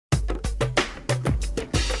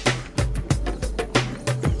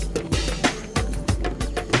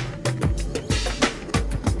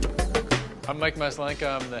Mike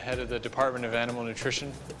Maslanka. I'm the head of the Department of Animal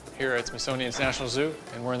Nutrition here at Smithsonian's National Zoo,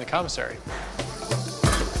 and we're in the commissary.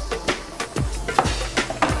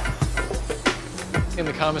 In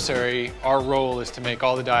the commissary, our role is to make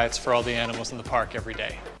all the diets for all the animals in the park every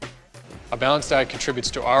day. A balanced diet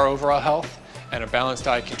contributes to our overall health, and a balanced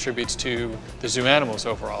diet contributes to the zoo animals'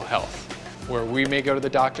 overall health. Where we may go to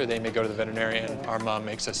the doctor, they may go to the veterinarian. Our mom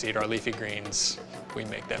makes us eat our leafy greens. We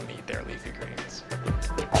make them eat their leafy greens.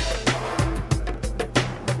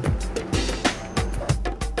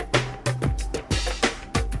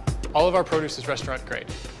 All of our produce is restaurant grade,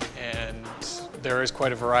 and there is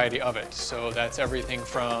quite a variety of it. So that's everything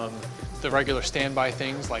from the regular standby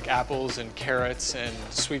things like apples and carrots and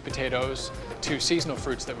sweet potatoes to seasonal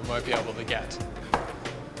fruits that we might be able to get.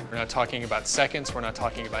 We're not talking about seconds, we're not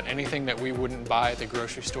talking about anything that we wouldn't buy at the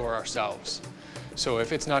grocery store ourselves. So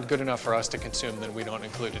if it's not good enough for us to consume, then we don't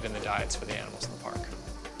include it in the diets for the animals in the park.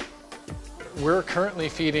 We're currently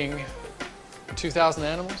feeding 2,000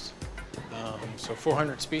 animals, so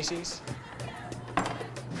 400 species.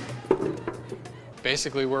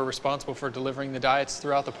 Basically, we're responsible for delivering the diets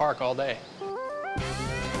throughout the park all day.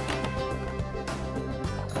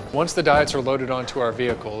 Once the diets are loaded onto our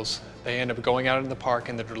vehicles, they end up going out in the park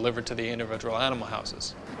and they're delivered to the individual animal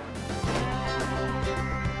houses.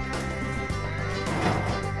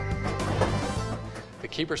 The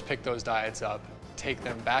keepers pick those diets up, take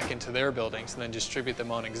them back into their buildings, and then distribute them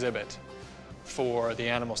on exhibit for the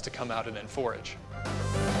animals to come out and then forage.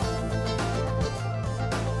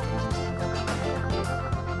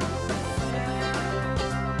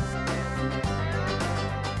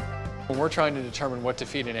 When we're trying to determine what to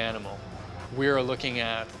feed an animal, we are looking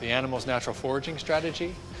at the animal's natural foraging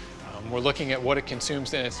strategy. We're looking at what it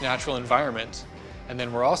consumes in its natural environment, and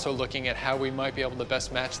then we're also looking at how we might be able to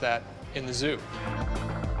best match that in the zoo.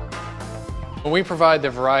 When we provide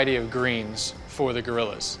the variety of greens for the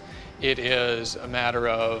gorillas, it is a matter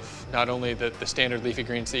of not only the standard leafy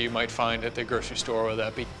greens that you might find at the grocery store, whether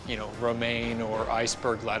that be, romaine or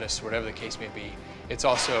iceberg lettuce, whatever the case may be. It's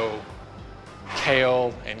also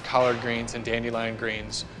kale and collard greens and dandelion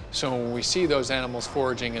greens. So when we see those animals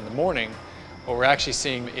foraging in the morning, what we're actually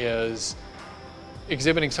seeing is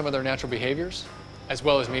exhibiting some of their natural behaviors, as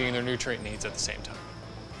well as meeting their nutrient needs at the same time.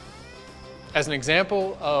 As an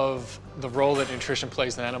example of the role that nutrition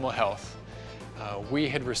plays in animal health, we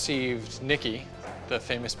had received Nicky, the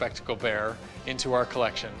famous spectacled bear, into our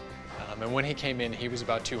collection. And when he came in, he was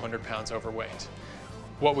about 200 pounds overweight.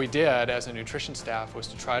 What we did as a nutrition staff was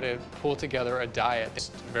to try to pull together a diet that's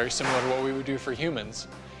very similar to what we would do for humans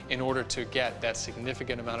in order to get that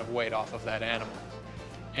significant amount of weight off of that animal.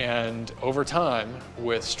 And over time,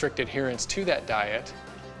 with strict adherence to that diet,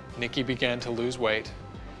 Nicky began to lose weight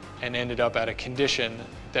and ended up at a condition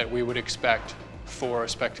that we would expect for a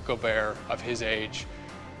spectacled bear of his age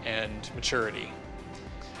and maturity.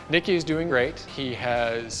 Nicky is doing great. He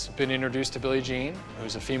has been introduced to Billie Jean,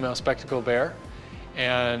 who's a female spectacled bear,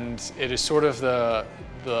 and it is sort of the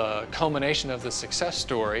culmination of the success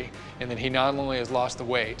story in that he not only has lost the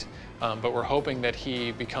weight, but we're hoping that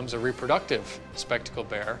he becomes a reproductive spectacled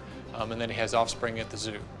bear, and then he has offspring at the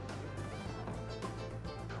zoo.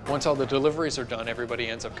 Once all the deliveries are done, everybody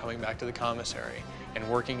ends up coming back to the commissary and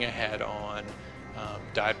working ahead on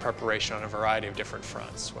diet preparation on a variety of different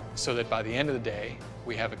fronts, so that by the end of the day,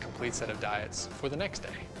 we have a complete set of diets for the next day.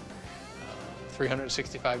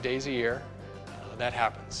 365 days a year, that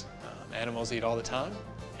happens. Animals eat all the time,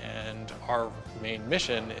 and our main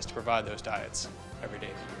mission is to provide those diets every day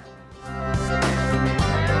of the year.